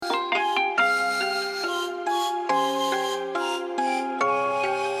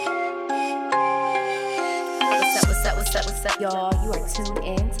What's up, y'all? You are tuned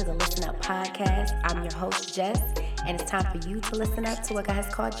in to the Listen Up podcast. I'm your host, Jess, and it's time for you to listen up to what God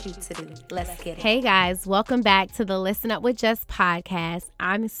has called you to do. Let's get it. Hey guys, welcome back to the Listen Up with Jess podcast.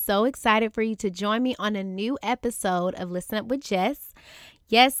 I'm so excited for you to join me on a new episode of Listen Up with Jess.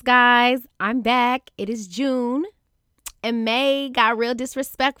 Yes, guys, I'm back. It is June, and May got real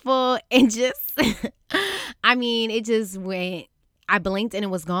disrespectful and just, it just went. I blinked and it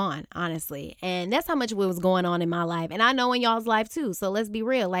was gone, honestly. And that's how much was going on in my life. And I know in y'all's life too. So let's be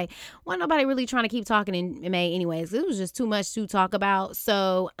real. Like, wasn't nobody really trying to keep talking in May anyways. It was just too much to talk about.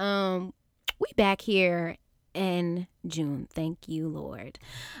 So we back here in June. Thank you, Lord.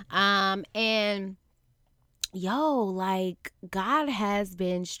 And God has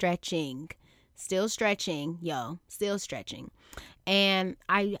been stretching. Still stretching, still stretching. And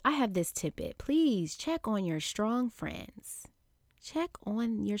I have this tidbit. Please check on your strong friends. Check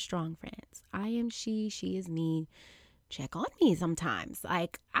on your strong friends. I am she is me. Check on me sometimes.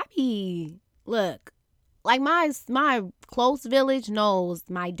 My close village knows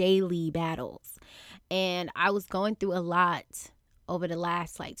my daily battles. And I was going through a lot over the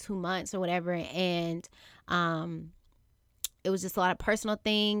last 2 months or whatever. And it was just a lot of personal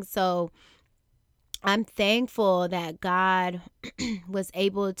things. So I'm thankful that God was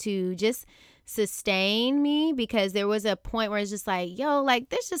able to just sustain me, because there was a point where it's just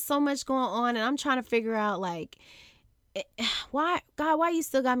there's just so much going on, and I'm trying to figure out why you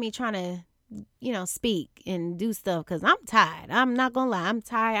still got me trying to speak and do stuff, because I'm tired. I'm not gonna lie, I'm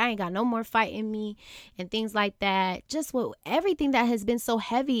tired. I ain't got no more fight in me and things like that. Just with everything that has been so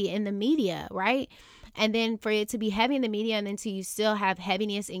heavy in the media, right? And then for it to be heavy in the media, and then to you still have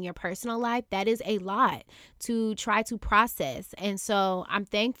heaviness in your personal life, that is a lot to try to process. And so I'm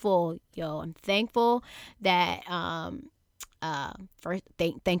thankful, I'm thankful that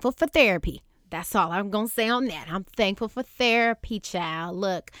thankful for therapy. That's all I'm going to say on that. I'm thankful for therapy, child.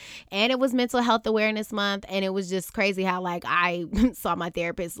 Look, and it was Mental Health Awareness Month, and it was just crazy how I saw my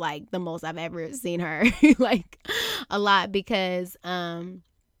therapist the most I've ever seen her, a lot, because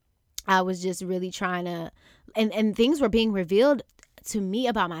I was just really trying to, and things were being revealed to me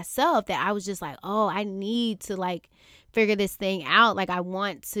about myself that I was just I need to figure this thing out. I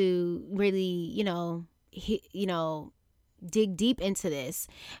want to really, dig deep into this.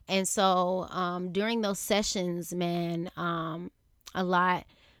 And so during those sessions, man, a lot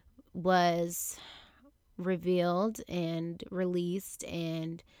was revealed and released,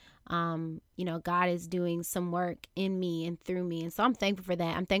 and God is doing some work in me and through me. And so I'm thankful for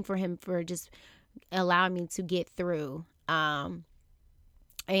that. I'm thankful for him for just allowing me to get through. And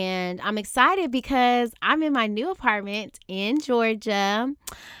I'm excited because I'm in my new apartment in Georgia.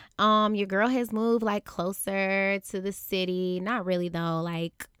 Your girl has moved closer to the city. Not really though.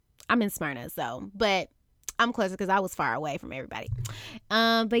 I'm in Smyrna, but I'm closer because I was far away from everybody.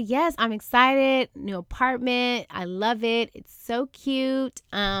 But yes, I'm excited. New apartment. I love it. It's so cute.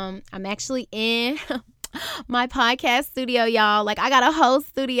 I'm actually in my podcast studio, y'all. I got a whole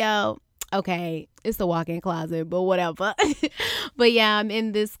studio. Okay, it's a walk-in closet, but whatever. But yeah, I'm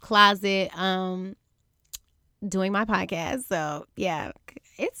in this closet doing my podcast. So yeah,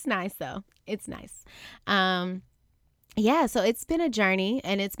 it's nice though. It's nice. Yeah, so it's been a journey,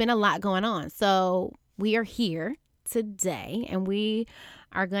 and it's been a lot going on. So we are here today, and we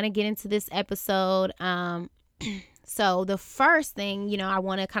are going to get into this episode. So the first thing, I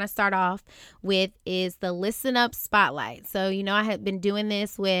want to kind of start off with is the Listen Up Spotlight. So, I have been doing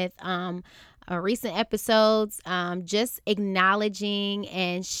this with recent episodes, just acknowledging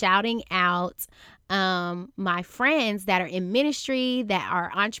and shouting out my friends that are in ministry, that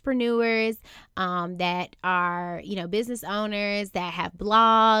are entrepreneurs, that are, business owners, that have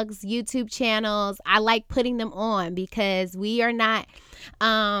blogs, YouTube channels. I like putting them on because we're not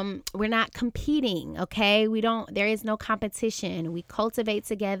competing. Okay. There is no competition. We cultivate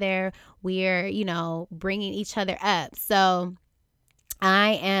together. We're, bringing each other up. So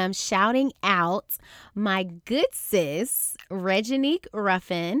I am shouting out my good sis, Reginique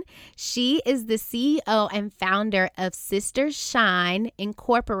Ruffin. She is the CEO and founder of Sister Shine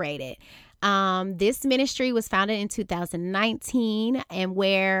Incorporated. This ministry was founded in 2019, and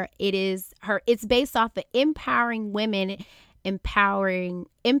where it's based off of empowering women,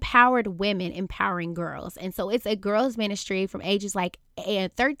 empowered women, empowering girls. And so it's a girls ministry from ages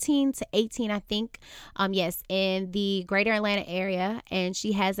 13 to 18, I think. Yes, in the greater Atlanta area. And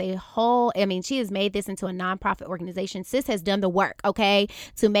she has she has made this into a nonprofit organization. Sis has done the work, okay,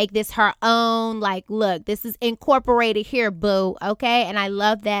 to make this her own. Look, this is incorporated here, boo. Okay. And I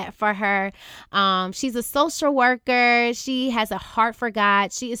love that for her. She's a social worker. She has a heart for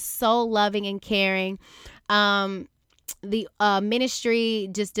God. She is so loving and caring. the ministry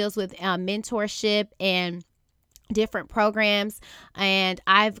just deals with mentorship and different programs, and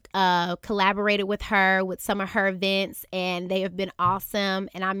I've collaborated with her with some of her events, and they have been awesome,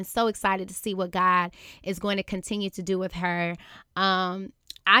 and I'm so excited to see what God is going to continue to do with her.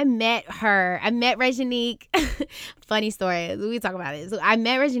 I met Reginique. Funny story. We talk about it. So I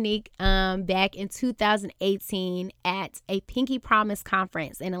met Reginique back in 2018 at a Pinky Promise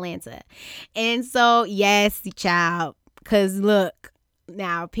conference in Atlanta. And so, yes, child, because look,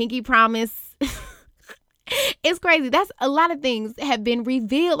 now Pinky Promise, it's crazy. That's a lot of things have been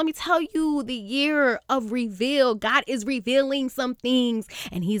revealed. Let me tell you, the year of reveal. God is revealing some things,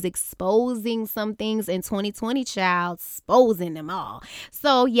 and he's exposing some things in 2020, child, exposing them all.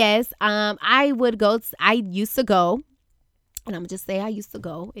 So yes, I used to go. And I'm just say I used to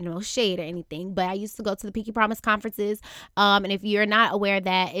go, no shade or anything, but I used to go to the Pinky Promise conferences. And if you're not aware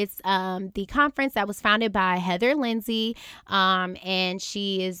that it's the conference that was founded by Heather Lindsay, and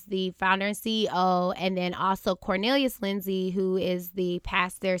she is the founder and CEO, and then also Cornelius Lindsay, who is the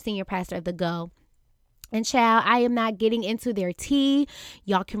senior pastor of the Go. And child, I am not getting into their tea.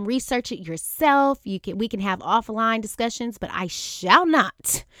 Y'all can research it yourself. We can have offline discussions, but I shall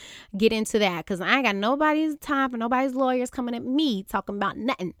not get into that because I ain't got nobody's time for nobody's lawyers coming at me talking about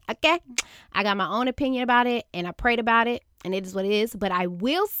nothing. Okay, I got my own opinion about it, and I prayed about it, and it is what it is. But I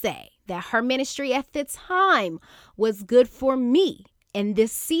will say that her ministry at the time was good for me in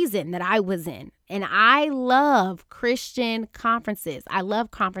this season that I was in. And I love Christian conferences. I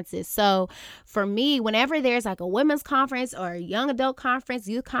love conferences. So for me, whenever there's like a women's conference or a young adult conference,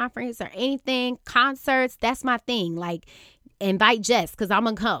 youth conference or anything, concerts, that's my thing. Like, invite Jess because I'm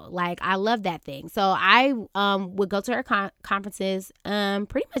going to go. Like, I love that thing. So I would go to her conferences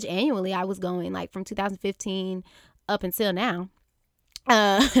pretty much annually. I was going like from 2015 up until now.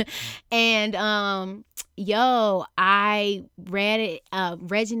 I read it,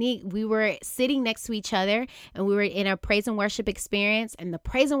 Reginique, we were sitting next to each other and we were in a praise and worship experience, and the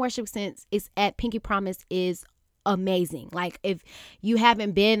praise and worship experience is at Pinky Promise is amazing. Like, if you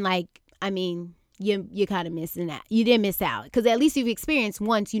haven't been, like, I mean, you're kind of missing out. You didn't miss out because at least you've experienced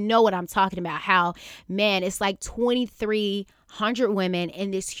once. You know what I'm talking about. How, man, it's like 2,300 women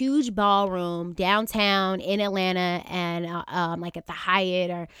in this huge ballroom downtown in Atlanta, and like at the Hyatt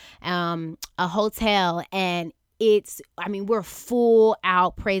or a hotel, and we're full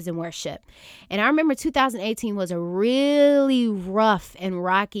out praise and worship. And I remember 2018 was a really rough and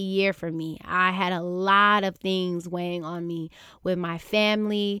rocky year for me. I had a lot of things weighing on me with my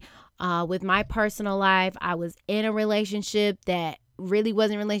family, with my personal life. I was in a relationship that really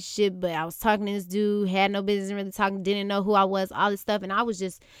wasn't a relationship, but I was talking to this dude, had no business really talking, didn't know who I was, all this stuff. And I was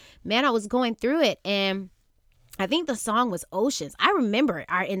just, man, I was going through it. And I think the song was Oceans. I remember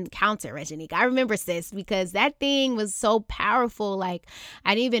our encounter, Reginique. I remember, sis, because that thing was so powerful. Like,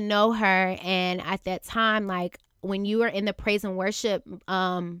 I didn't even know her. And at that time, like, when you were in the praise and worship,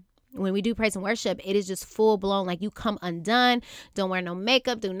 when we do praise and worship, it is just full blown. Like, you come undone, don't wear no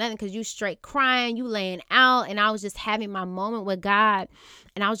makeup, do nothing, because you straight crying, you laying out. And I was just having my moment with God,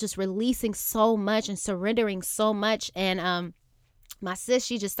 and I was just releasing so much and surrendering so much. And my sis,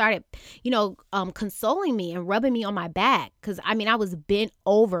 she just started, consoling me and rubbing me on my back, because I was bent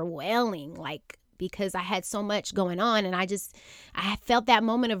over wailing, like, because I had so much going on, and I felt that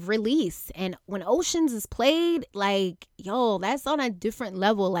moment of release. And when Oceans is played, like, yo, that's on a different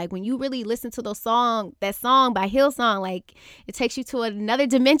level. Like, when you really listen to that song by Hillsong, like, it takes you to another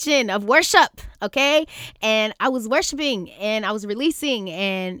dimension of worship, okay? And I was worshiping, and I was releasing,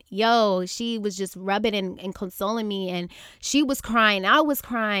 and yo, she was just rubbing and consoling me, and she was crying, I was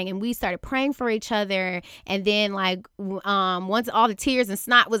crying, and we started praying for each other. And then, like, once all the tears and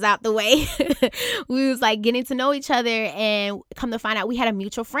snot was out the way, we was like getting to know each other, and come to find out we had a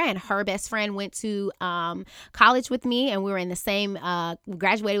mutual friend. Her best friend went to college with me, and we were in the same,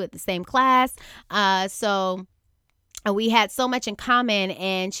 graduated with the same class. So we had so much in common,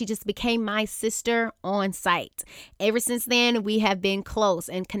 and she just became my sister on sight. Ever since then, we have been close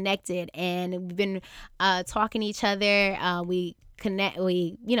and connected, and we've been talking to each other. We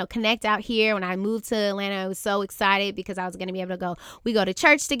connect out here. When I moved to Atlanta, I was so excited because I was going to be able to we go to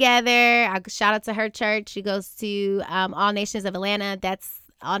church together. I shout out to her church. She goes to All Nations of Atlanta. That's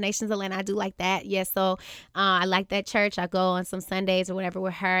All Nations Atlanta. I do like that. Yes. So I like that church. I go on some Sundays or whatever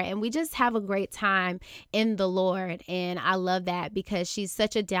with her, and we just have a great time in the Lord. And I love that because she's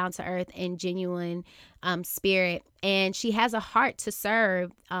such a down to earth and genuine spirit, and she has a heart to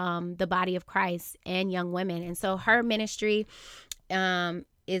serve the body of Christ and young women. And so her ministry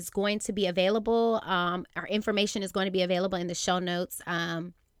is going to be available. Our information is going to be available in the show notes.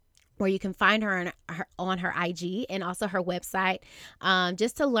 where you can find her on her IG and also her website,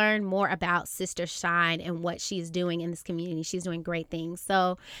 just to learn more about Sister Shine and what she's doing in this community. She's doing great things.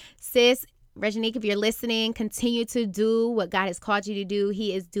 So, sis, Reginique, if you're listening, continue to do what God has called you to do.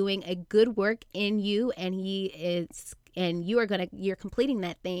 He is doing a good work in you, and you're completing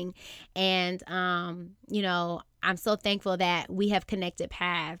that thing. And, I'm so thankful that we have connected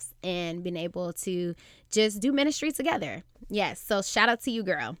paths and been able to just do ministry together. Yes. So shout out to you,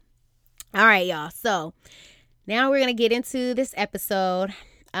 girl. All right, y'all. So now we're going to get into this episode.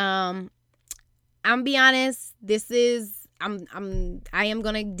 I'm be honest, I am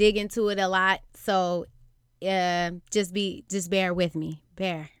going to dig into it a lot. So just bear with me.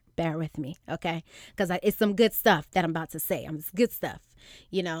 Bear with me. Okay. Because it's some good stuff that I'm about to say. It's good stuff,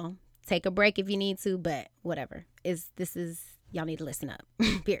 take a break if you need to, but whatever. Y'all need to listen up.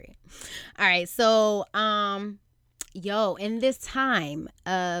 Period. All right. So, in this time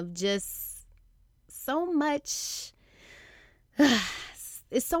of just so much,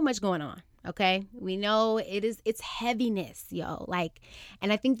 it's so much going on. Okay. We know it's heaviness,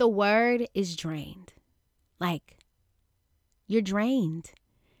 and I think the word is drained. You're drained.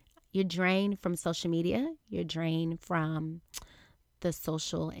 You're drained from social media. You're drained from the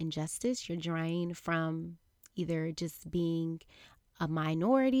social injustice. You're drained from either just being a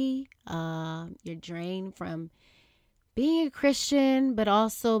minority. You're drained from being a Christian, but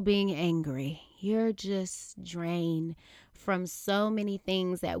also being angry. You're just drained from so many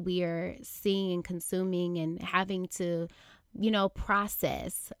things that we are seeing and consuming and having to,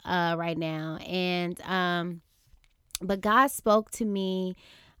 process right now. And but God spoke to me.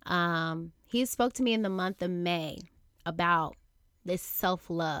 He spoke to me in the month of May about this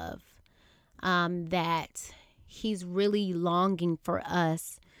self-love that he's really longing for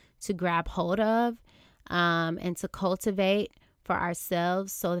us to grab hold of and to cultivate for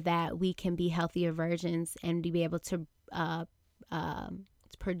ourselves so that we can be healthier versions and to be able to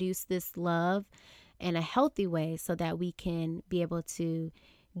produce this love in a healthy way so that we can be able to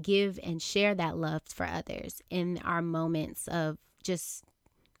give and share that love for others in our moments of just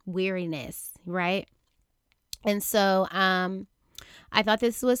weariness, right? And so I thought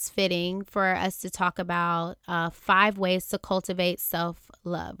this was fitting for us to talk about 5 ways to cultivate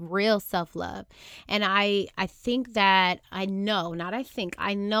self-love, real self-love. And I think that I know that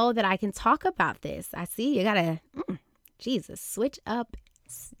I can talk about this. I see you gotta, switch up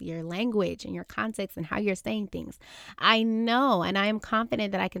your language and your context and how you're saying things. I know, and I am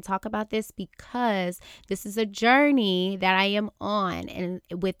confident that I can talk about this because this is a journey that I am on and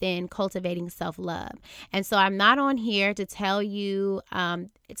within cultivating self-love. And so I'm not on here to tell you, to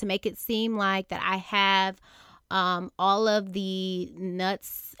make it seem like that I have all of the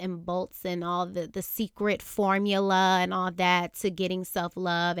nuts and bolts and all the secret formula and all that to getting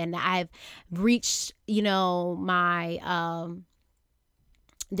self-love. And I've reached, my,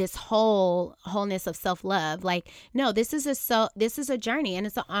 this wholeness of self-love. No, this is a journey, and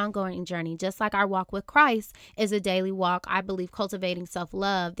it's an ongoing journey. Just like our walk with Christ is a daily walk, I believe cultivating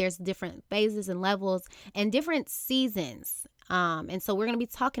self-love, there's different phases and levels and different seasons. And so we're going to be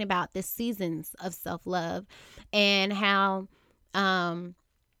talking about the seasons of self-love and how,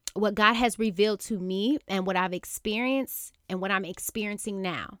 what God has revealed to me and what I've experienced and what I'm experiencing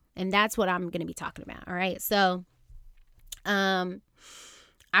now. And that's what I'm going to be talking about. All right. So,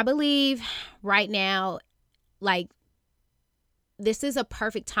 I believe right now, this is a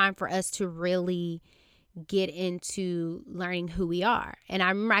perfect time for us to really get into learning who we are. And I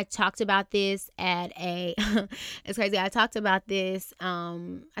remember I talked about this at it's crazy. I talked about this,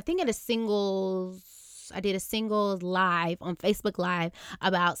 I think I did a singles live on Facebook Live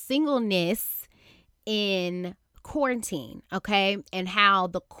about singleness in quarantine. Okay. And how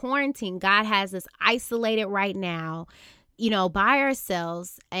the quarantine, God has us isolated right now, by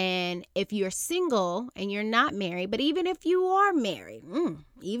ourselves. And if you're single and you're not married, but even if you are married,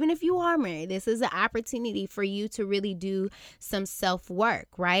 this is an opportunity for you to really do some self-work,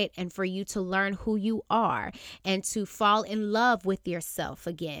 right? And for you to learn who you are and to fall in love with yourself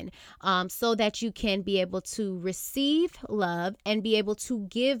again, so that you can be able to receive love and be able to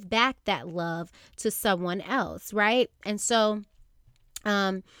give back that love to someone else, right? And so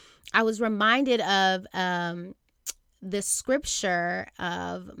I was reminded of the scripture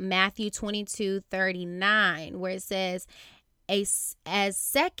of Matthew 22:39, where it says, as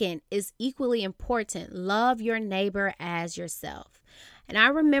second is equally important, love your neighbor as yourself. And I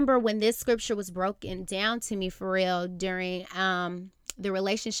remember when this scripture was broken down to me for real during the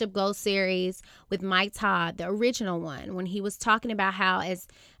Relationship Goals series with Mike Todd, the original one, when he was talking about how as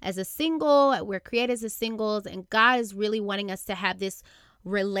a single, we're created as singles, and God is really wanting us to have this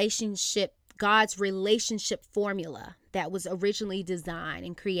God's relationship formula that was originally designed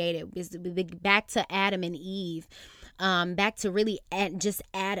and created. Is back to Adam and Eve, back to really just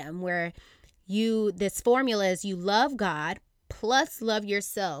Adam, where this formula is you love God plus love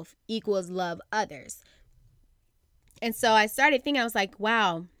yourself equals love others. And so I started thinking, I was like,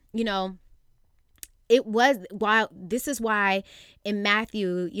 wow, this is why in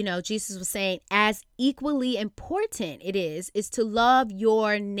Matthew, Jesus was saying as equally important it is to love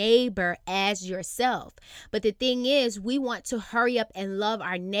your neighbor as yourself. But the thing is, we want to hurry up and love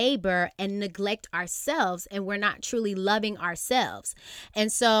our neighbor and neglect ourselves, and we're not truly loving ourselves.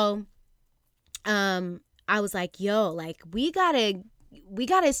 And so I was like, we gotta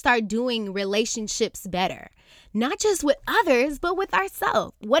start doing relationships better. Not just with others, but with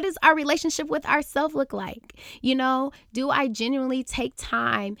ourselves. What does our relationship with ourselves look like? Do I genuinely take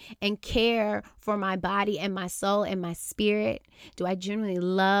time and care for my body and my soul and my spirit? Do I genuinely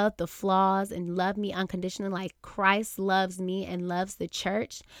love the flaws and love me unconditionally like Christ loves me and loves the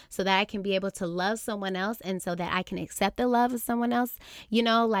church, so that I can be able to love someone else and so that I can accept the love of someone else?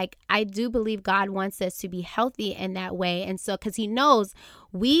 I do believe God wants us to be healthy in that way. And so, because he knows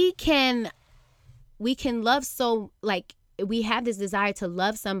we can love, so we have this desire to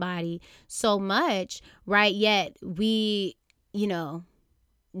love somebody so much, right? Yet we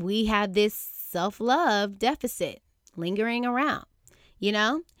have this self-love deficit lingering around,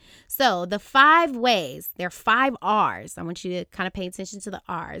 So the 5 ways, there are 5 R's. I want you to kind of pay attention to the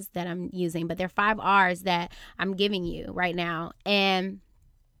R's that I'm using, but there are 5 R's that I'm giving you right now. And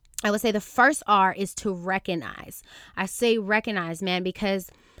I would say the first R is to recognize. I say recognize, man, because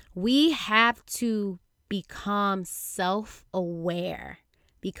we have to become self-aware.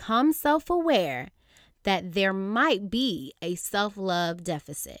 Become self-aware that there might be a self-love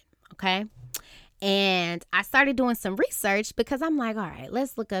deficit, okay? And I started doing some research because I'm like, all right,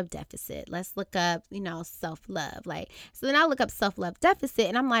 let's look up deficit. Let's look up, self-love. So then I look up self-love deficit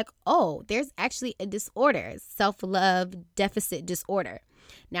and I'm like, oh, there's actually a disorder, self-love deficit disorder.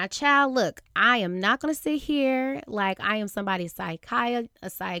 Now, child, look, I am not going to sit here like I am somebody's psychiatrist,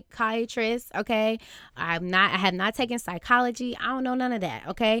 okay? I have not taken psychology. I don't know none of that,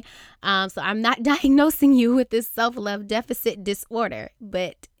 okay? So I'm not diagnosing you with this self-love deficit disorder,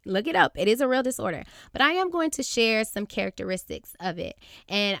 but look it up. It is a real disorder. But I am going to share some characteristics of it.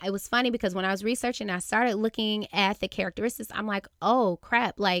 And it was funny because when I was researching, I started looking at the characteristics. I'm like, oh,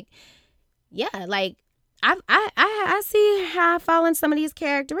 crap. I see how I fall in some of these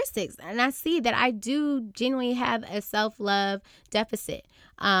characteristics, and I see that I do genuinely have a self-love deficit.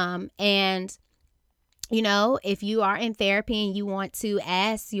 And if you are in therapy and you want to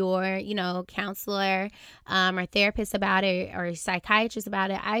ask your, counselor or therapist about it, or psychiatrist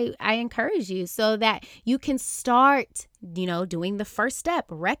about it, I encourage you so that you can start, doing the first step,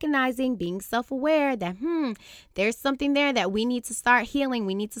 recognizing, being self-aware that, there's something there that we need to start healing.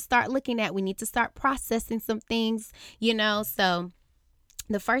 We need to start looking at, we need to start processing some things, so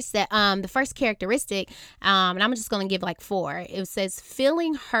the first characteristic, and I'm just going to give 4. It says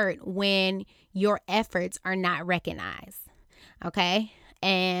feeling hurt when your efforts are not recognized. Okay.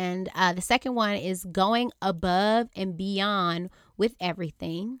 And the second one is going above and beyond with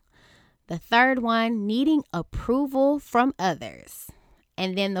everything. The third one, needing approval from others.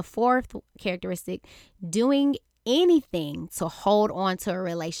 And then the fourth characteristic, doing anything to hold on to a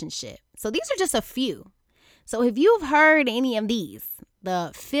relationship. So these are just a few. So if you've heard any of these,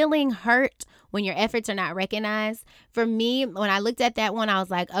 the feeling hurt when your efforts are not recognized, for me, when I looked at that one, I was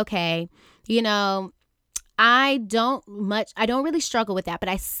like, okay, I don't really struggle with that, but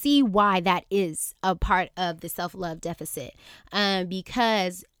I see why that is a part of the self-love deficit.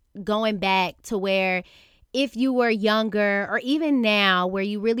 Because going back to where if you were younger or even now where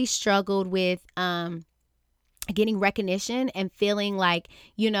you really struggled with getting recognition and feeling like,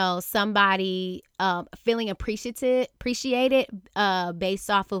 somebody feeling appreciated based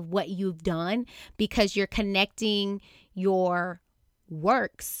off of what you've done, because you're connecting your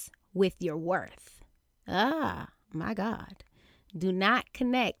works with your worth. My God. Do not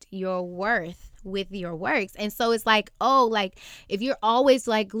connect your worth with your works. And so it's like, if you're always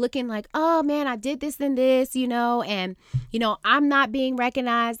looking like, oh man, I did this and this, and, I'm not being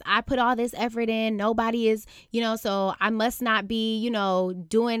recognized. I put all this effort in. Nobody is, so I must not be,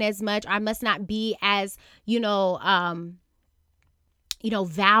 doing as much. I must not be as,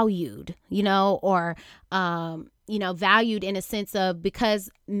 valued, or, valued in a sense of, because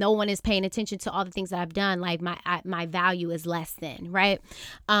no one is paying attention to all the things that I've done, like my value is less than, right?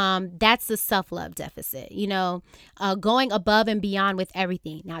 That's the self-love deficit, going above and beyond with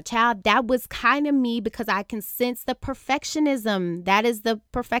everything. Now, child, that was kind of me, because I can sense the perfectionism. That is the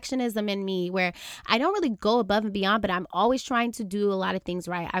perfectionism in me, where I don't really go above and beyond, but I'm always trying to do a lot of things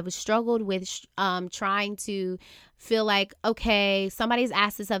right. I was struggled with trying to feel like, okay, somebody's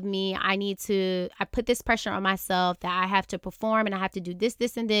asked this of me. I put this pressure on myself that I have to perform, and I have to do this,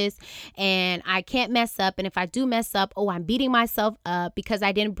 this, and this, and I can't mess up. And if I do mess up, I'm beating myself up because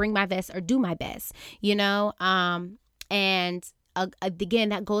I didn't bring my best or do my best, and again,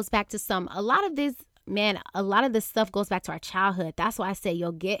 that goes back to a lot of this stuff goes back to our childhood. That's why I say,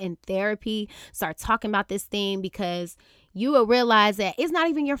 get in therapy, start talking about this thing, because you will realize that it's not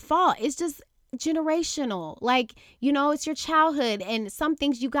even your fault. It's just generational. It's your childhood, and some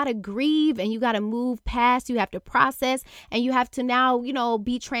things you got to grieve and you got to move past. You have to process, and you have to now,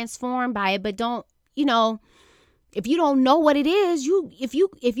 be transformed by it. But don't, if you don't know what it is, if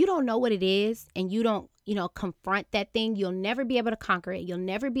you don't know what it is, and you don't, confront that thing, you'll never be able to conquer it. You'll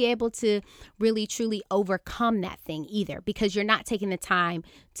never be able to really, truly overcome that thing either, because you're not taking the time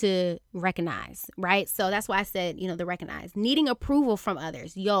to recognize, right? So that's why I said, the recognize. Needing approval from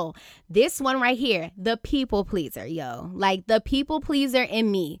others. This one right here, the people pleaser, like the people pleaser in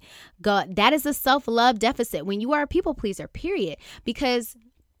me. God, that is a self-love deficit when you are a people pleaser, period. Because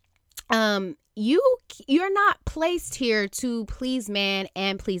you're not placed here to please man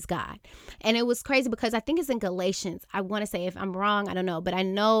and please God. And it was crazy, because I think it's in Galatians. I want to say, if I'm wrong, I don't know, but I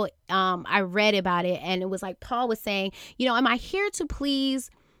know I read about it, and it was like Paul was saying, am I here to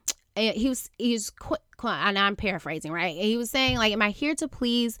please? He was and I'm paraphrasing, right? He was saying, like, am I here to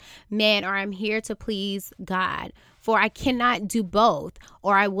please man, or I'm here to please God? For I cannot do both,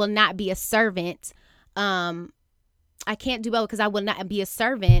 or I will not be a servant. I can't do both, because I will not be a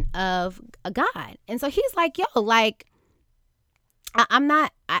servant of a God. And so he's like, I'm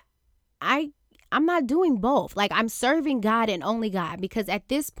not doing both. Like, I'm serving God and only God, because at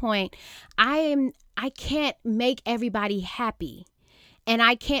this point I can't make everybody happy, and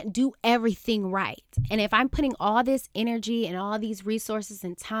I can't do everything right. And if I'm putting all this energy and all these resources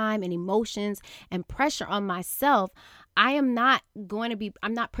and time and emotions and pressure on myself, I'm not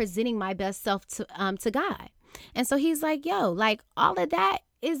presenting my best self to God. And so he's like, all of that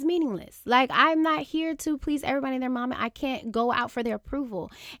is meaningless. Like, I'm not here to please everybody and their mama. I can't go out for their approval.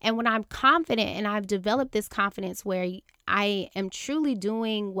 And when I'm confident, and I've developed this confidence where I am truly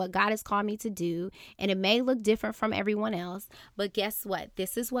doing what God has called me to do, and it may look different from everyone else, but guess what?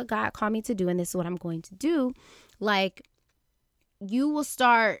 This is what God called me to do, and this is what I'm going to do. Like, you will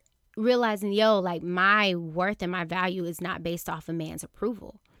start realizing, like, my worth and my value is not based off a man's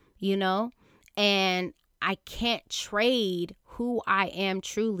approval, and I can't trade who I am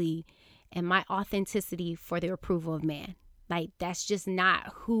truly and my authenticity for the approval of man. Like, that's not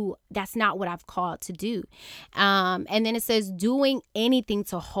what I've called to do. And then it says, doing anything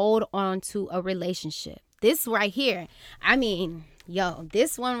to hold on to a relationship. This right here,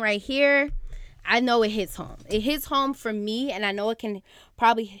 this one right here, I know it hits home. It hits home for me, and I know it can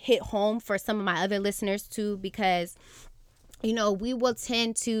probably hit home for some of my other listeners too, because we will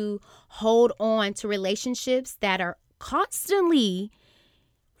tend to hold on to relationships that are constantly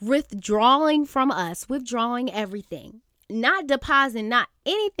withdrawing from us, withdrawing everything, not depositing, not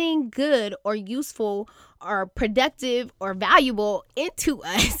anything good or useful or productive or valuable into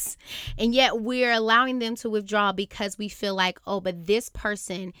us. And yet we're allowing them to withdraw because we feel like, but this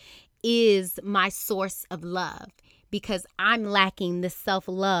person is my source of love, because I'm lacking the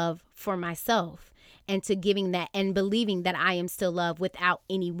self-love for myself. And to giving that and believing that I am still loved without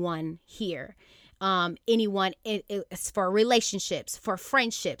anyone here. Anyone, it's for relationships, for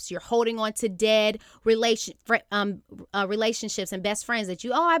friendships. You're holding on to dead relationships and best friends that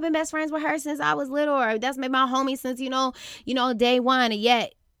I've been best friends with her since I was little, or that's been my homie since day one. And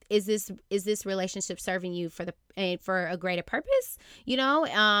yet, is this relationship serving you for a greater purpose?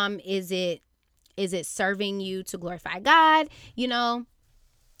 Is it serving you to glorify God?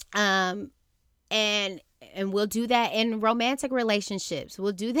 And we'll do that in romantic relationships.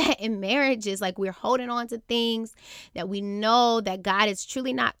 We'll do that in marriages. Like, we're holding on to things that we know that God has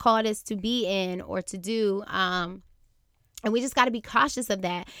truly not called us to be in or to do. And we just got to be cautious of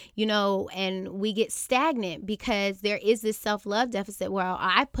that, and we get stagnant because there is this self-love deficit where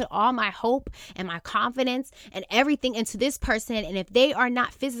I put all my hope and my confidence and everything into this person. And if they are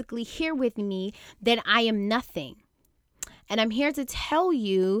not physically here with me, then I am nothing. And I'm here to tell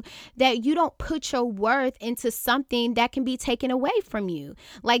you that you don't put your worth into something that can be taken away from you.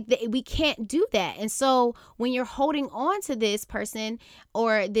 Like we can't do that. And so when you're holding on to this person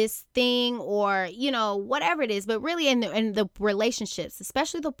or this thing or, whatever it is, but really in the relationships,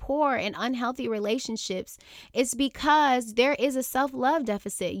 especially the poor and unhealthy relationships, it's because there is a self-love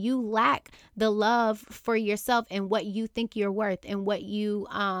deficit. You lack the love for yourself and what you think you're worth and what you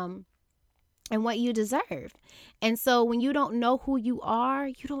deserve. And so when you don't know who you are,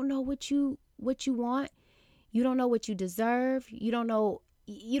 you don't know what you want, you don't know what you deserve, you don't know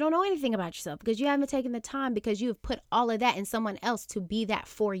anything about yourself because you haven't taken the time, because you have put all of that in someone else to be that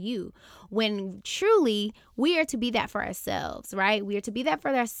for you, when truly we are to be that for ourselves, right? We are to be that for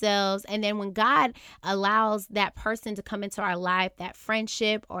ourselves. And then when God allows that person to come into our life, that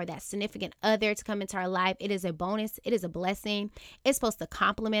friendship or that significant other to come into our life, it is a bonus. It is a blessing. It's supposed to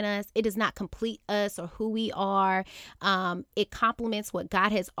complement us. It does not complete us or who we are. It complements what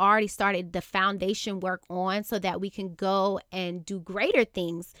God has already started the foundation work on, so that we can go and do greater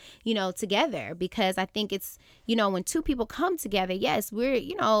things, together. Because I think it's, when two people come together, yes, we're,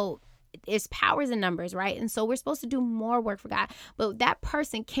 it's powers in numbers, right? And so we're supposed to do more work for God, but that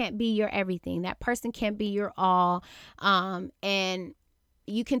person can't be your everything. That person can't be your all. And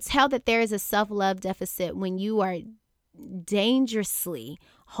you can tell that there is a self-love deficit when you are dangerously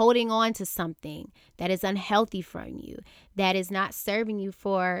holding on to something that is unhealthy from you, that is not serving you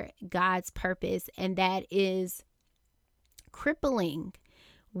for God's purpose, and that is crippling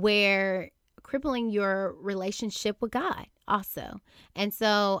your relationship with God also. And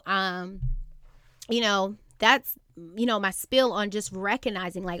so, that's, my spill on just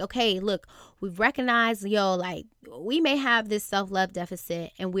recognizing, like, okay, look, we've recognized, like, we may have this self-love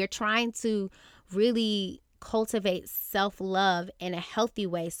deficit, and we're trying to really cultivate self-love in a healthy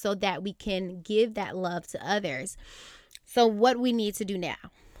way so that we can give that love to others. So what we need to do now,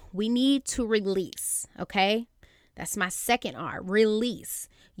 we need to release, okay? That's my second R, release.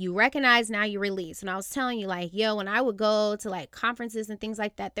 You recognize, now you release. And I was telling you, like, when I would go to like conferences and things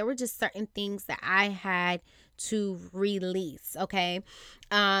like that, there were just certain things that I had to release, okay?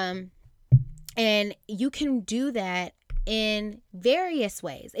 And you can do that in various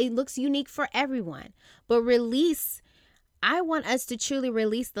ways. It looks unique for everyone. But release, I want us to truly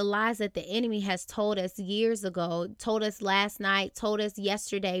release the lies that the enemy has told us years ago, told us last night, told us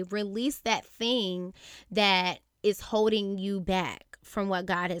yesterday. Release that thing that is holding you back from what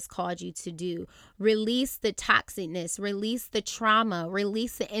God has called you to do. Release the toxicness, release the trauma,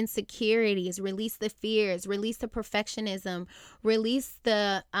 release the insecurities, release the fears, release the perfectionism, release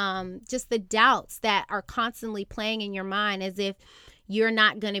the just the doubts that are constantly playing in your mind as if you're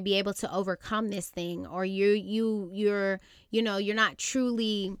not going to be able to overcome this thing, or you're not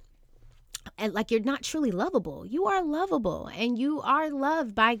truly, and like, you're not truly lovable. You are lovable, and you are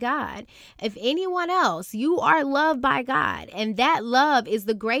loved by God. If anyone else, you are loved by God, and that love is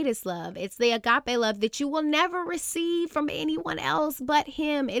the greatest love. It's the agape love that you will never receive from anyone else but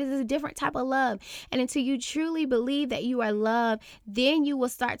Him. It is a different type of love, and until you truly believe that you are loved, then you will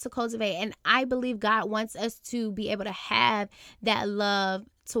start to cultivate. And I believe God wants us to be able to have that love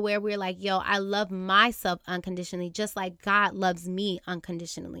to where we're like, I love myself unconditionally, just like God loves me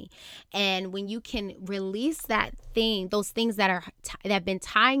unconditionally. And when you can release that thing, those things that have been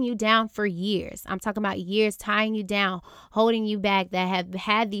tying you down for years, I'm talking about years, tying you down, holding you back, that have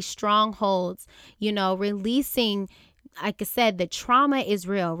had these strongholds, releasing. Like I said, the trauma is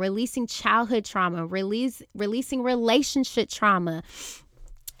real. Releasing childhood trauma, releasing relationship trauma,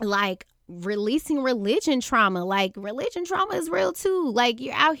 like releasing religion trauma. Like, religion trauma is real too. Like,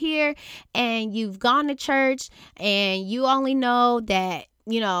 you're out here and you've gone to church and you only know that,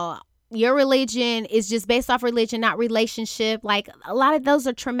 your religion is just based off religion, not relationship. Like, a lot of those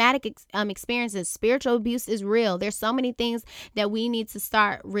are traumatic experiences. Spiritual abuse is real. There's so many things that we need to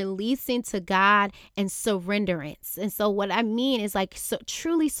start releasing to God and surrenderance. And so what I mean is, like,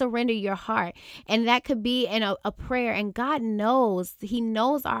 truly surrender your heart. And that could be in a prayer. And God knows. He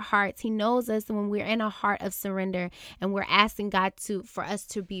knows our hearts. He knows us when we're in a heart of surrender, and we're asking God for us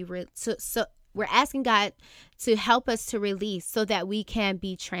to be we're asking God to help us to release so that we can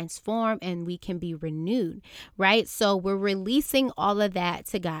be transformed and we can be renewed, right? So we're releasing all of that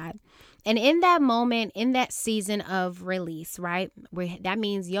to God. And in that moment, in that season of release, right? That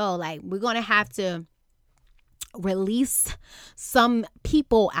means, we're going to have to release some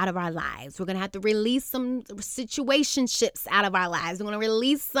people out of our lives. We're going to have to release some situationships out of our lives. We're going to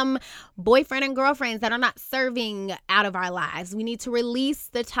release some boyfriend and girlfriends that are not serving out of our lives. We need to release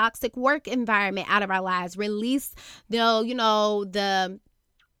the toxic work environment out of our lives. Release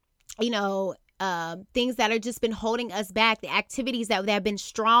things that are just been holding us back, the activities that have been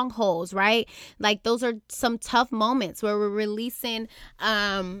strongholds, right? Like those are some tough moments where we're releasing,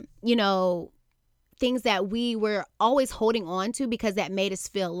 things that we were always holding on to because that made us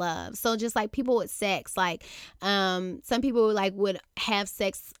feel love. So just like people with sex, like some people would have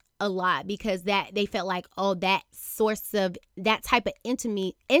sex a lot because that they felt like, oh, that source of that type of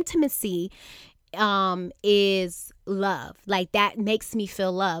intimacy is love. Like that makes me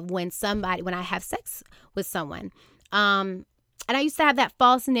feel love when I have sex with someone. And I used to have that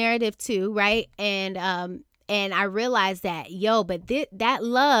false narrative too, right? And I realized that, but that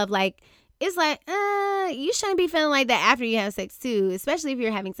love, like, it's like, you shouldn't be feeling like that after you have sex too, especially if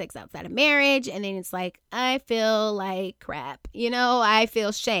you're having sex outside of marriage. And then it's like, I feel like crap, I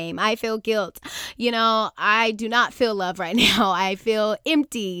feel shame, I feel guilt, I do not feel love right now. I feel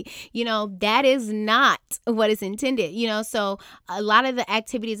empty, that is not what is intended, so a lot of the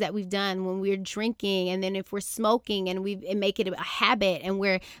activities that we've done when we're drinking, and then if we're smoking and we make it a habit, and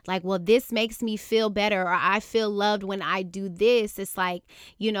we're like, well, this makes me feel better, or I feel loved when I do this. It's like,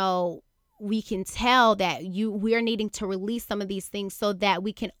 we can tell that we're needing to release some of these things so that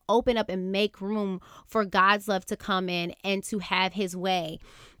we can open up and make room for God's love to come in and to have his way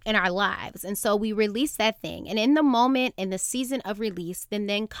in our lives. And so we release that thing. And in the moment, in the season of release,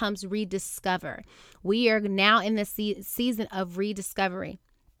 then comes rediscover. We are now in the season of rediscovery.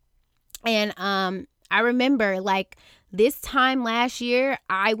 And I remember this time last year,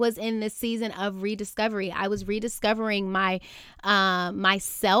 I was in this season of rediscovery. I was rediscovering my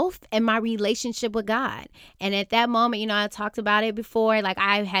myself and my relationship with God. And at that moment, I talked about it before.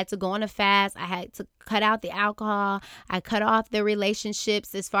 I had to go on a fast. I had to cut out the alcohol. I cut off the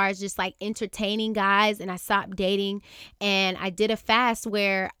relationships as far as just entertaining guys, and I stopped dating. And I did a fast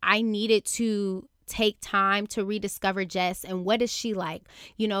where I needed to take time to rediscover Jess, and what is she like?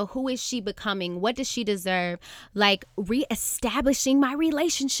 Who is she becoming? What does she deserve? Reestablishing my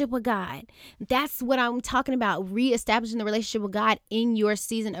relationship with God. That's what I'm talking about. Reestablishing the relationship with God in your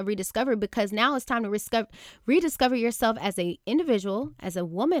season of rediscovery, because now it's time to rediscover yourself as an individual, as a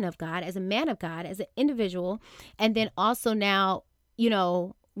woman of God, as a man of God, as an individual. And then also now,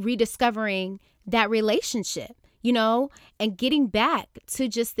 rediscovering that relationship, and getting back to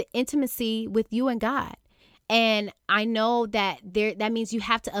just the intimacy with you and God. And I know that that means you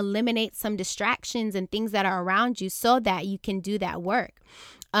have to eliminate some distractions and things that are around you so that you can do that work.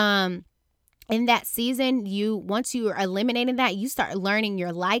 In that season, once you are eliminating that, you start learning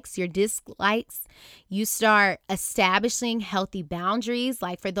your likes, your dislikes. You start establishing healthy boundaries.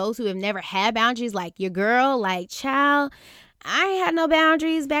 Like for those who have never had boundaries, like your girl, child, I had no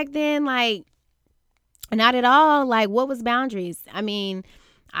boundaries back then. Not at all. What was boundaries? I mean,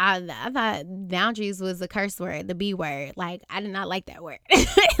 I thought boundaries was a curse word, the B word. I did not like that word.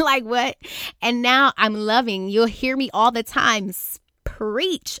 What? And now I'm loving. You'll hear me all the time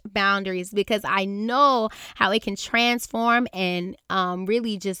preach boundaries, because I know how it can transform and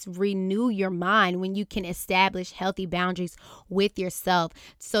really just renew your mind when you can establish healthy boundaries with yourself,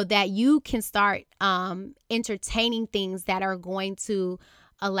 so that you can start entertaining things that are going to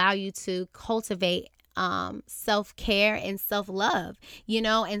allow you to cultivate self-care and self-love,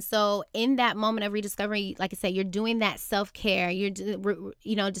 and so in that moment of rediscovery, like I said, you're doing that self-care, you're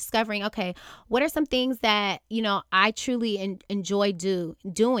discovering, okay, what are some things that I truly enjoy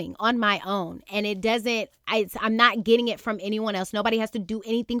doing on my own, and I'm not getting it from anyone else. Nobody has to do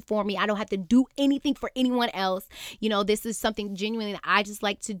anything for me. I don't have to do anything for anyone else. This is something genuinely that I just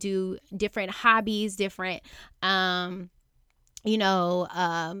like to do. Different hobbies, different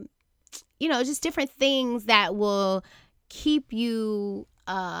just different things that will keep you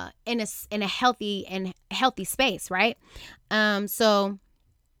in a healthy space, right? So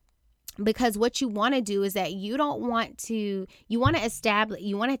because what you want to do is that you want to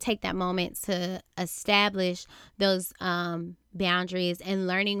take that moment to establish those boundaries, and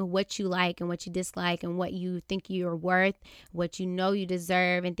learning what you like and what you dislike, and what you think you're worth, what you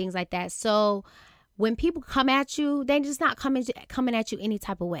deserve, and things like that. So when people come at you, they're just not coming at you any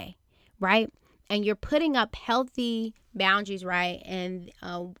type of way, right? And you're putting up healthy boundaries, right? And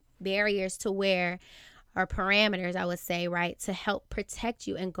barriers to where, or parameters, I would say, right? To help protect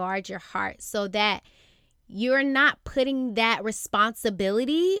you and guard your heart, so that you're not putting that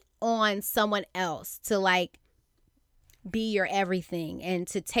responsibility on someone else to be your everything and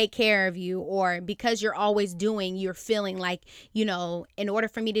to take care of you, or because you're always you're feeling like, in order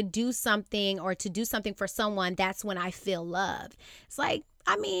for me to do something or to do something for someone, that's when I feel love. It's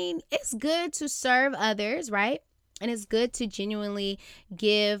it's good to serve others, right? And it's good to genuinely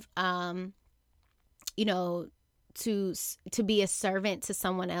give, to be a servant to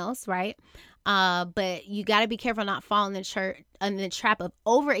someone else, right? But you got to be careful not falling in the trap of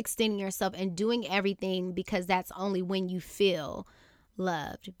overextending yourself and doing everything because that's only when you feel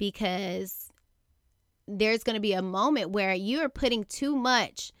loved. Because there's going to be a moment where you're putting too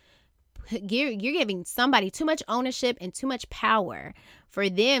much, you're giving somebody too much ownership and too much power for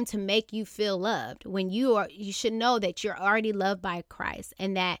them to make you feel loved, when you should know that you're already loved by Christ,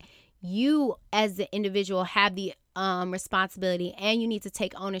 and that you as the individual have the responsibility, and you need to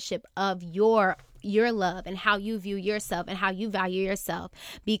take ownership of your love and how you view yourself and how you value yourself.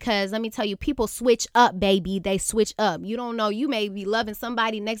 Because let me tell you, people switch up, baby. They switch up. You don't know, you may be loving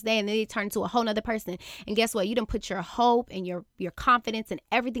somebody next day and then they turn into a whole nother person. And guess what? You done put your hope and your confidence and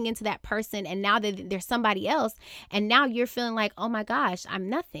everything into that person. And now that there's somebody else, and now you're feeling like, oh my gosh, I'm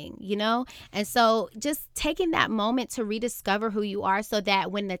nothing, you know? And so just taking that moment to rediscover who you are, so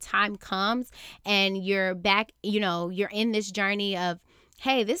that when the time comes and you're back, you know, you're in this journey of,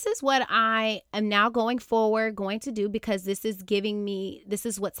 hey, this is what I am now going forward going to do, because this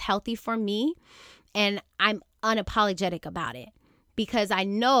is what's healthy for me. And I'm unapologetic about it, because I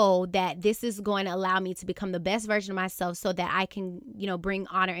know that this is going to allow me to become the best version of myself, so that I can, you know, bring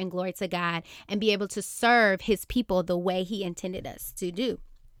honor and glory to God and be able to serve his people the way he intended us to do.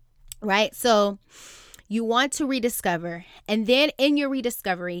 Right? So you want to rediscover, and then in your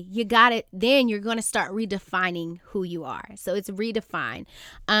rediscovery, you're going to start redefining who you are. So it's redefine.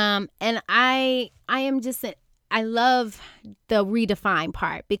 And I love the redefine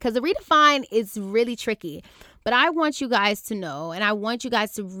part, because the redefine is really tricky. But I want you guys to know, and I want you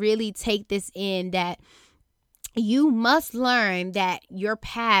guys to really take this in, that you must learn that your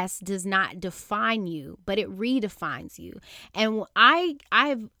past does not define you, but it redefines you. And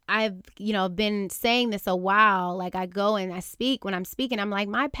I've you know, been saying this a while. Like, I go and I speak. When I'm speaking, I'm like,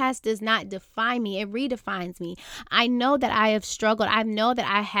 my past does not define me. It redefines me. I know that I have struggled. I know that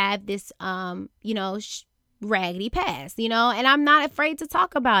I have this you know, raggedy past, you know, and I'm not afraid to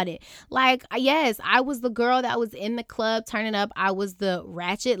talk about it. Like, yes, I was the girl that was in the club turning up. I was the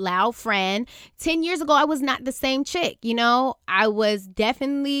ratchet, loud friend. 10 years ago, I was not the same chick, you know. I was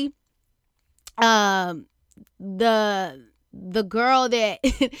definitely the girl that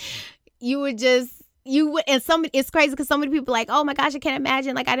it's crazy because so many people are like, oh my gosh, I can't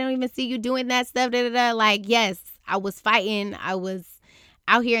imagine. Like, I don't even see you doing that stuff. Da, da, da. Like, yes, I was fighting. I was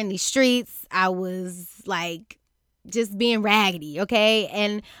out here in these streets. I was like just being raggedy, okay?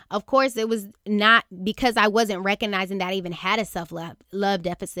 And of course, it was not because I wasn't recognizing that I even had a self-love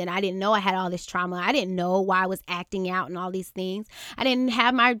deficit. I didn't know I had all this trauma. I didn't know why I was acting out and all these things. I didn't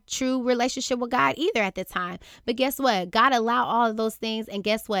have my true relationship with God either at the time. But guess what? God allowed all of those things. And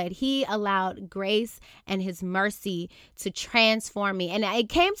guess what? He allowed grace and his mercy to transform me. And it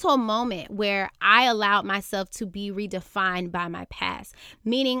came to a moment where I allowed myself to be redefined by my past,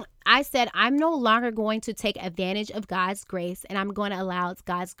 meaning I said, I'm no longer going to take advantage of God's grace, and I'm going to allow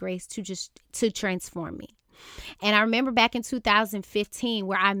God's grace to transform me. And I remember back in 2015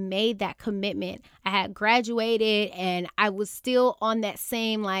 where I made that commitment. I had graduated and I was still on that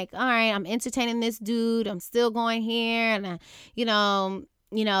same, like, all right, I'm entertaining this dude. I'm still going here. And, you know,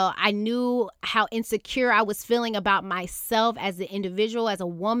 I knew how insecure I was feeling about myself as an individual, as a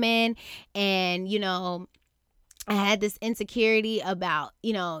woman. And, you know, I had this insecurity about,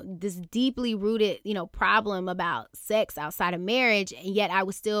 you know, this deeply rooted, you know, problem about sex outside of marriage. And yet I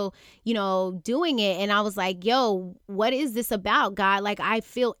was still, you know, doing it. And I was like, yo, what is this about, God? Like, I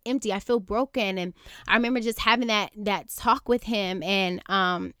feel empty. I feel broken. And I remember just having that talk with him. And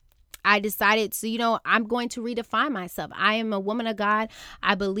I decided to, you know, I'm going to redefine myself. I am a woman of God.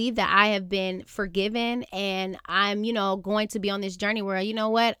 I believe that I have been forgiven, and I'm, you know, going to be on this journey where, you know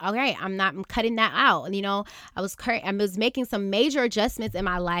what? Okay, I'm cutting that out. You know, I was making some major adjustments in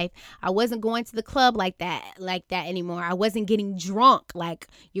my life. I wasn't going to the club like that anymore. I wasn't getting drunk. Like,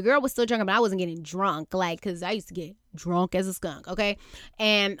 your girl was still drunk, but I wasn't getting drunk. Like, cause I used to get drunk as a skunk. Okay.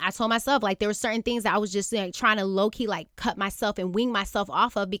 And I told myself, like, there were certain things that I was just like trying to low-key like cut myself and wing myself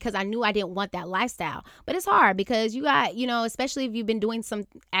off of, because I knew I didn't want that lifestyle. But it's hard because you got, you know, especially if you've been doing some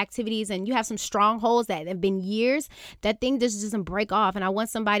activities and you have some strongholds that have been years, that thing just doesn't break off. And I want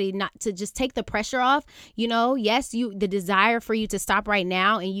somebody not to just take the pressure off. You know, yes, the desire for you to stop right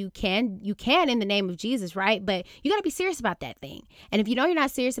now, and you can in the name of Jesus, right? But you got to be serious about that thing. And if you know you're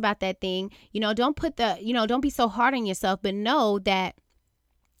not serious about that thing, you know, don't be so hard on yourself, but know that,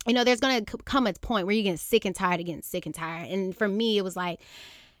 you know, there's going to come a point where you're getting sick and tired of getting sick and tired. And for me, it was like,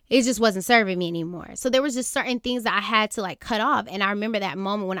 it just wasn't serving me anymore. So there was just certain things that I had to like cut off. And I remember that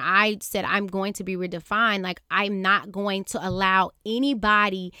moment when I said, I'm going to be redefined. Like, I'm not going to allow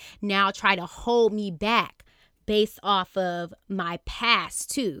anybody now try to hold me back based off of my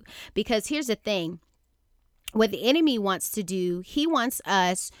past too. Because here's the thing. What the enemy wants to do, he wants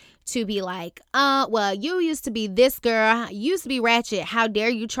us to be like, well, you used to be this girl, you used to be ratchet. How dare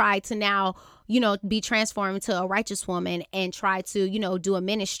you try to now, be transformed into a righteous woman and try to, do a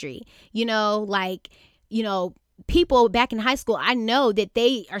ministry, people back in high school, I know that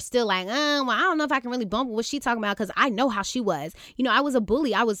they are still like, well, I don't know if I can really bump what she talking about because I know how she was. I was a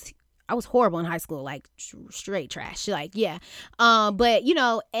bully. I was horrible in high school, like straight trash. Like, yeah. But,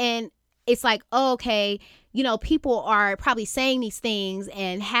 and it's like, okay, people are probably saying these things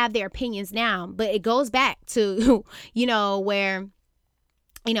and have their opinions now, but it goes back to, where,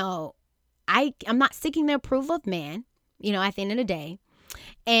 I'm not seeking the approval of man, at the end of the day.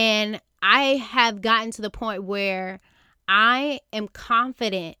 And I have gotten to the point where I am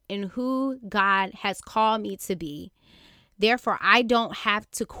confident in who God has called me to be. Therefore, I don't have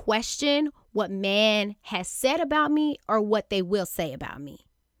to question what man has said about me or what they will say about me.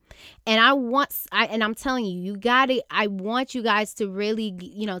 And I'm telling you, I want you guys to really,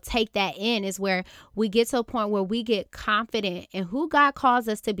 take that in, is where we get to a point where we get confident in who God calls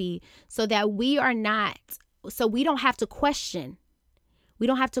us to be, so that we don't have to question. We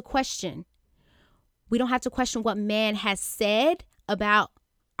don't have to question. We don't have to question what man has said about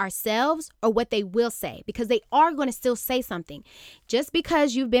ourselves or what they will say, because they are going to still say something. Just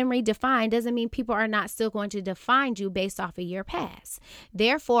because you've been redefined doesn't mean people are not still going to define you based off of your past.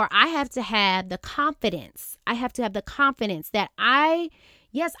 Therefore, I have to have the confidence. I have to have the confidence that I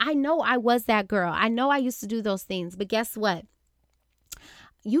know I was that girl. I know I used to do those things, but guess what?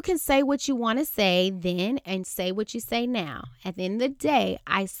 You can say what you want to say then and say what you say now. At the end of the day,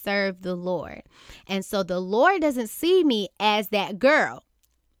 I serve the Lord. And so the Lord doesn't see me as that girl.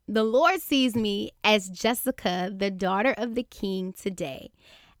 The Lord sees me as Jessica, the daughter of the King today,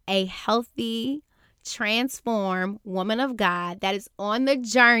 a healthy, transformed woman of God that is on the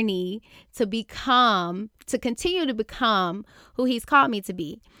journey to continue to become who He's called me to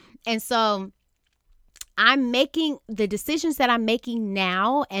be. And so I'm making the decisions that I'm making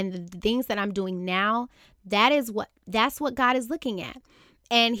now and the things that I'm doing now. That's what God is looking at.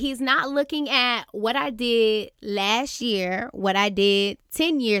 And He's not looking at what I did last year, what I did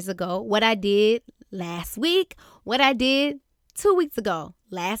 10 years ago, what I did last week, what I did 2 weeks ago,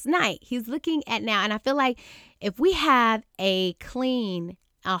 last night. He's looking at now. And I feel like if we have a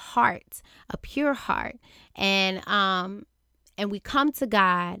heart, a pure heart, and we come to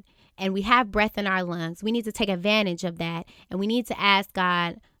God and we have breath in our lungs, we need to take advantage of that. And we need to ask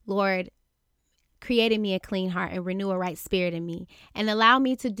God, Lord, create in me a clean heart and renew a right spirit in me, and allow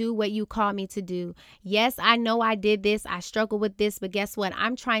me to do what you called me to do. Yes, I know I did this. I struggle with this, but guess what?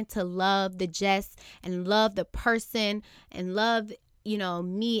 I'm trying to love the Jess and love the person and love,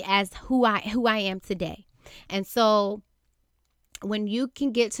 me as who I am today. And so when you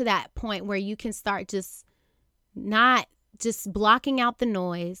can get to that point where you can start just not just blocking out the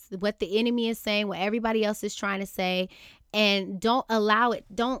noise, what the enemy is saying, what everybody else is trying to say, and don't allow it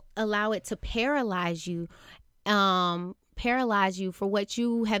to paralyze you for what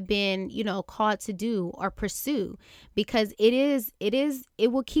you have been, called to do or pursue, because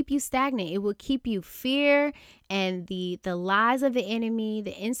it will keep you stagnant. It will keep you fear and the lies of the enemy,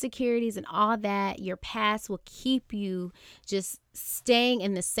 the insecurities and all that. Your past will keep you just staying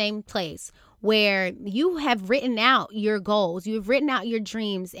in the same place where you have written out your goals, you have written out your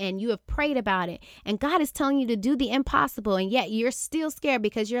dreams, and you have prayed about it. And God is telling you to do the impossible. And yet you're still scared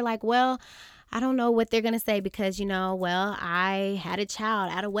because you're like, well, I don't know what they're going to say because, I had a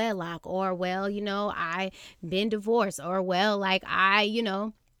child out of wedlock, or, well, I've been divorced, or, well, like I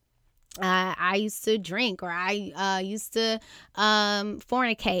used to drink, or I used to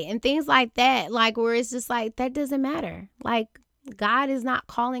fornicate and things like that, like where it's just like, that doesn't matter. Like, God is not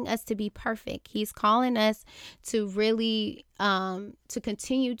calling us to be perfect. He's calling us to really to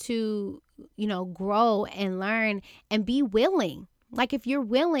continue to, grow and learn and be willing. Like, if you're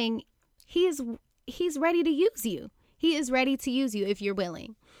willing, He's ready to use you. He is ready to use you if you're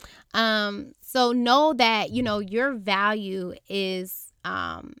willing. So know that, your value is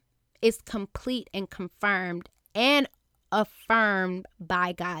complete and confirmed and affirmed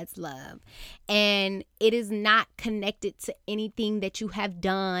by God's love. And it is not connected to anything that you have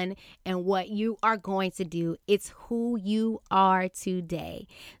done and what you are going to do. It's who you are today.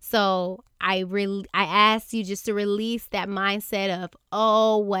 So I ask you just to release that mindset of,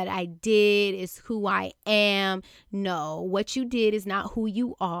 oh, what I did is who I am. No, what you did is not who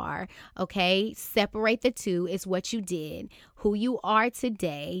you are. Okay. Separate the two. It's what you did. Who you are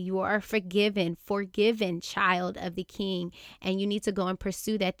today. You are a forgiven child of the King. And you need to go and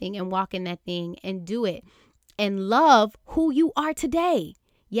pursue that thing and walk in that thing and do it. and love who you are today.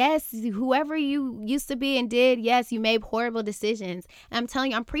 Yes, whoever you used to be and did, yes, you made horrible decisions. And I'm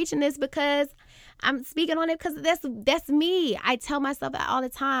telling you, I'm preaching this because I'm speaking on it because that's me. I tell myself that all the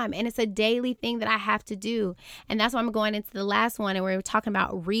time, and it's a daily thing that I have to do. And that's why I'm going into the last one, and we're talking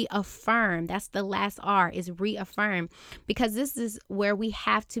about reaffirm. That's the last R, is reaffirm, because this is where we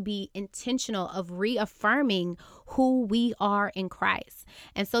have to be intentional of reaffirming who we are in Christ.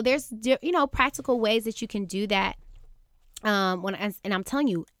 And so there's, practical ways that you can do that. And I'm telling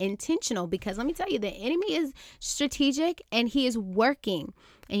you, intentional, because let me tell you, the enemy is strategic and he is working,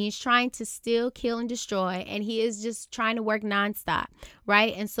 and he's trying to steal, kill, and destroy, and he is just trying to work nonstop,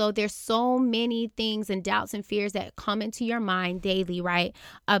 right? And so there's so many things and doubts and fears that come into your mind daily, right?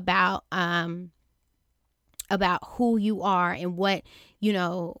 About who you are and what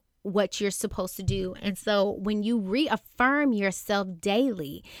you're supposed to do. And so when you reaffirm yourself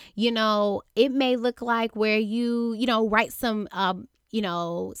daily, it may look like where you write some,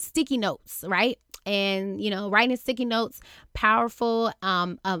 sticky notes, right? And, writing sticky notes, powerful,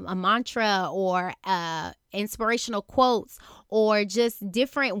 a mantra or inspirational quotes, or just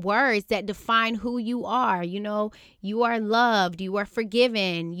different words that define who you are. You are loved, you are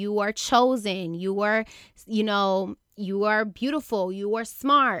forgiven, you are chosen, you are beautiful, you are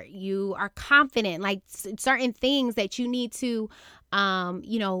smart, you are confident, like certain things that you need to,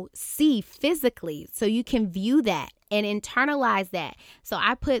 see physically so you can view that and internalize that. So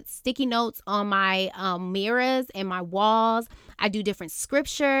I put sticky notes on my mirrors and my walls. I do different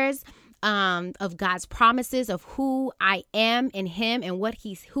scriptures of God's promises of who I am in him and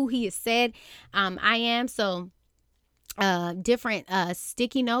who he has said I am. So different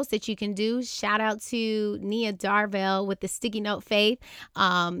sticky notes that you can do. Shout out to Nia Darvell with the sticky note faith.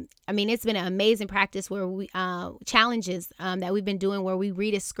 It's been an amazing practice where we challenges that we've been doing, where we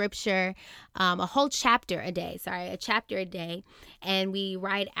read a scripture, a chapter a day, and we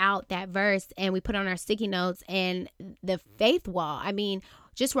write out that verse and we put on our sticky notes and the faith wall.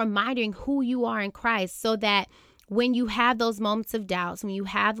 Just reminding who you are in Christ, so that when you have those moments of doubts,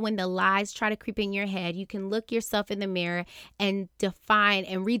 when the lies try to creep in your head, you can look yourself in the mirror and define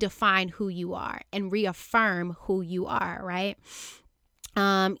and redefine who you are and reaffirm who you are, right?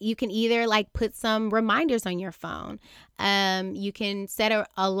 You can either put some reminders on your phone. You can set an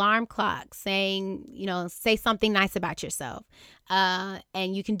alarm clock saying, say something nice about yourself.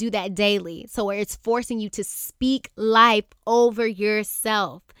 And you can do that daily. So where it's forcing you to speak life over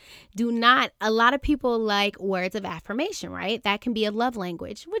yourself. A lot of people like words of affirmation, right? That can be a love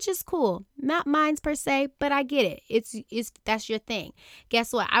language, which is cool. Not mine per se, but I get it. That's your thing.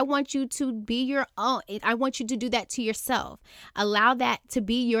 Guess what? I want you to be your own. I want you to do that to yourself. Allow that to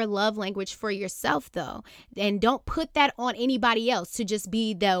be your love language for yourself, though. And don't put that on anybody else to just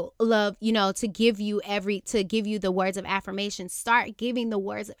be the love, to give you the words of affirmation. Start giving the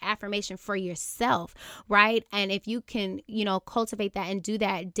words of affirmation for yourself, right? And if you can, cultivate that and do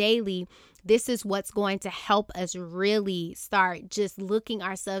that daily, this is what's going to help us really start just looking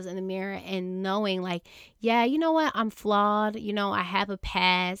ourselves in the mirror and knowing yeah, you know what? I'm flawed. I have a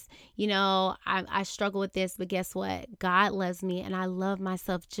past. I struggle with this, but guess what? God loves me, and I love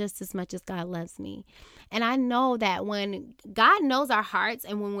myself just as much as God loves me. And I know that when God knows our hearts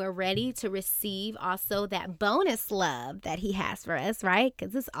and when we're ready to receive also that bonus love that he has for us, right?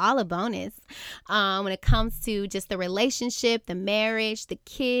 Because it's all a bonus when it comes to just the relationship, the marriage, the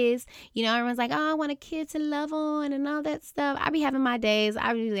kids. Everyone's like, oh, I want a kid to love on and all that stuff. I be having my days.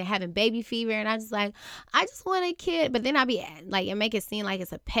 I be having baby fever, and I just want a kid. But then I be and make it seem like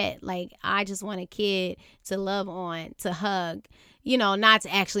it's a pet. I just want a kid to love on, to hug, not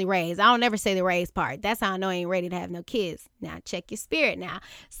to actually raise. I don't ever say the raise part. That's how I know I ain't ready to have no kids. Now check your spirit now.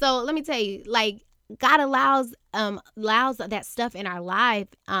 So let me tell you, God allows that stuff in our life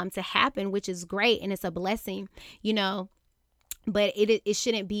to happen, which is great, and it's a blessing, but it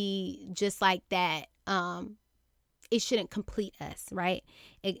shouldn't be just like that. It shouldn't complete us, right?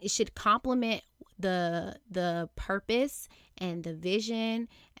 It should complement the purpose and the vision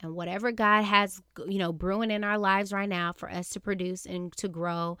and whatever God has, brewing in our lives right now for us to produce and to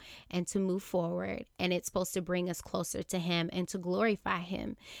grow and to move forward. And it's supposed to bring us closer to him and to glorify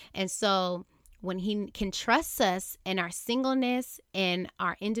him. And so when he can trust us in our singleness and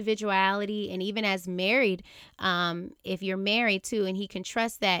our individuality, and even as married, if you're married too, and he can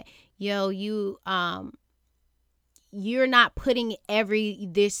trust that, you're not putting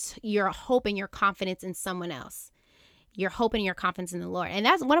your hope and your confidence in someone else. You're hoping your confidence in the Lord. And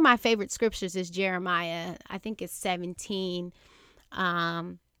that's one of my favorite scriptures is Jeremiah. I think it's 17.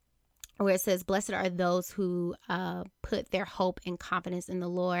 where it says, blessed are those who put their hope and confidence in the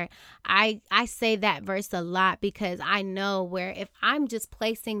Lord. I say that verse a lot because I know where if I'm just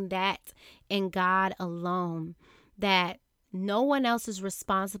placing that in God alone, that no one else is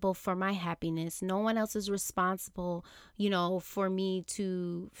responsible for my happiness. No one else is responsible, for me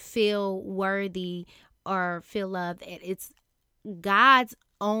to feel worthy or feel loved. It's God's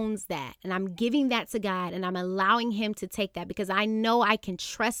owns that, and I'm giving that to God, and I'm allowing him to take that because I know I can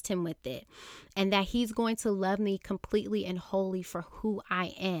trust him with it, and that he's going to love me completely and wholly for who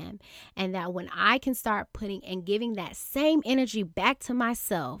I am. And that when I can start putting and giving that same energy back to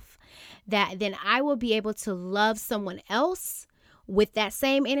myself, that then I will be able to love someone else with that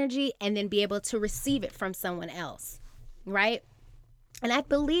same energy and then be able to receive it from someone else, right? And I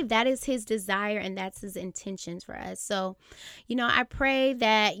believe that is his desire and that's his intentions for us. So, I pray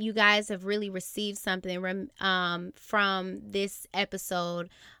that you guys have really received something from this episode,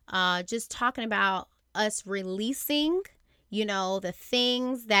 just talking about us releasing, the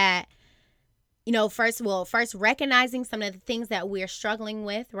things that, first recognizing some of the things that we're struggling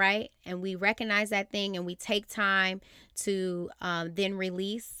with, right? And we recognize that thing and we take time to then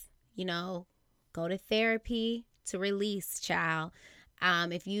release, go to therapy to release, child.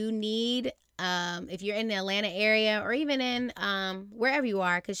 If you need, if you're in the Atlanta area or even in wherever you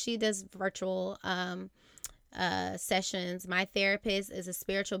are, because she does virtual sessions. My therapist is a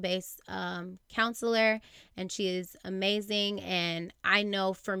spiritual-based counselor, and she is amazing. And I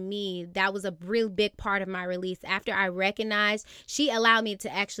know for me, that was a real big part of my release. After I recognized, she allowed me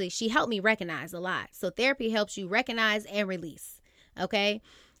to she helped me recognize a lot. So therapy helps you recognize and release. Okay.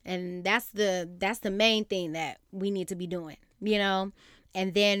 And that's the main thing that we need to be doing,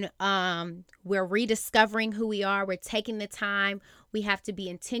 and then we're rediscovering who we are. We're taking the time. We have to be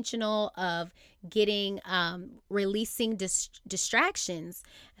intentional of releasing distractions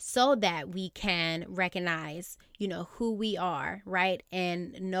so that we can recognize, who we are, right?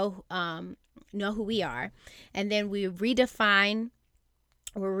 And know who we are. And then we're redefining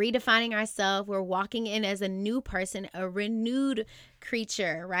ourselves. We're walking in as a new person, a renewed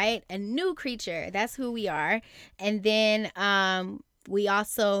creature, right? A new creature. That's who we are. And then we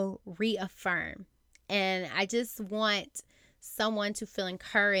also reaffirm. And I just want someone to feel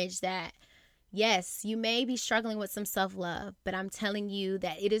encouraged that, yes, you may be struggling with some self-love, but I'm telling you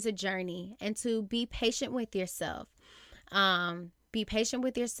that it is a journey, and to be patient with yourself. Be patient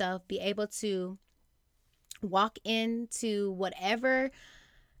with yourself. Be able to walk into whatever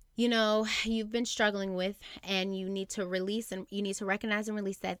you've been struggling with, and you need to release, and you need to recognize and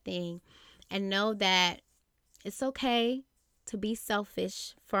release that thing, and know that it's okay to be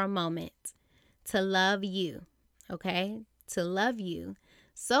selfish for a moment, to love you, okay? To love you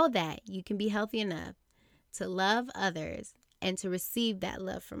so that you can be healthy enough to love others and to receive that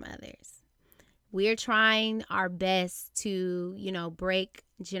love from others. We're trying our best to, break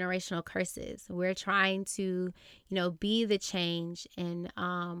generational curses. We're trying to, be the change. And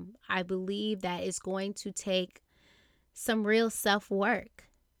I believe that it's going to take some real self-work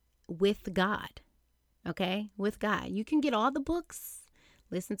with God. Okay? With God. You can get all the books,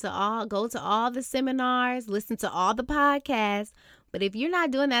 go to all the seminars, listen to all the podcasts. But if you're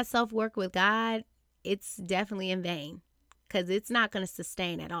not doing that self-work with God, it's definitely in vain, because it's not going to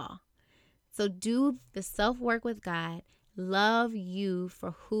sustain at all. So do the self-work with God. Love you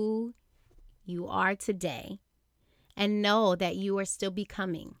for who you are today, and know that you are still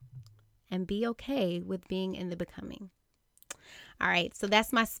becoming, and be okay with being in the becoming. All right, so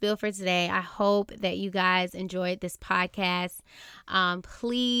that's my spiel for today. I hope that you guys enjoyed this podcast.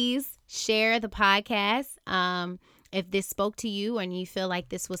 Please share the podcast if this spoke to you and you feel like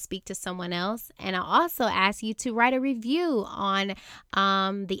this will speak to someone else. And I also ask you to write a review on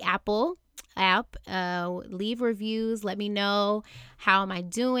the Apple app. Leave reviews. Let me know, how am I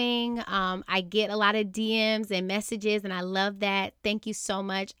doing. I get a lot of DMs and messages, and I love that. Thank you so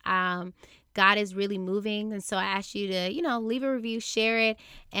much. God is really moving, and so I ask you to leave a review, share it,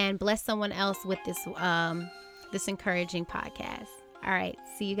 and bless someone else with this encouraging podcast. All right,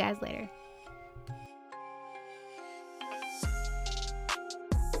 see you guys later.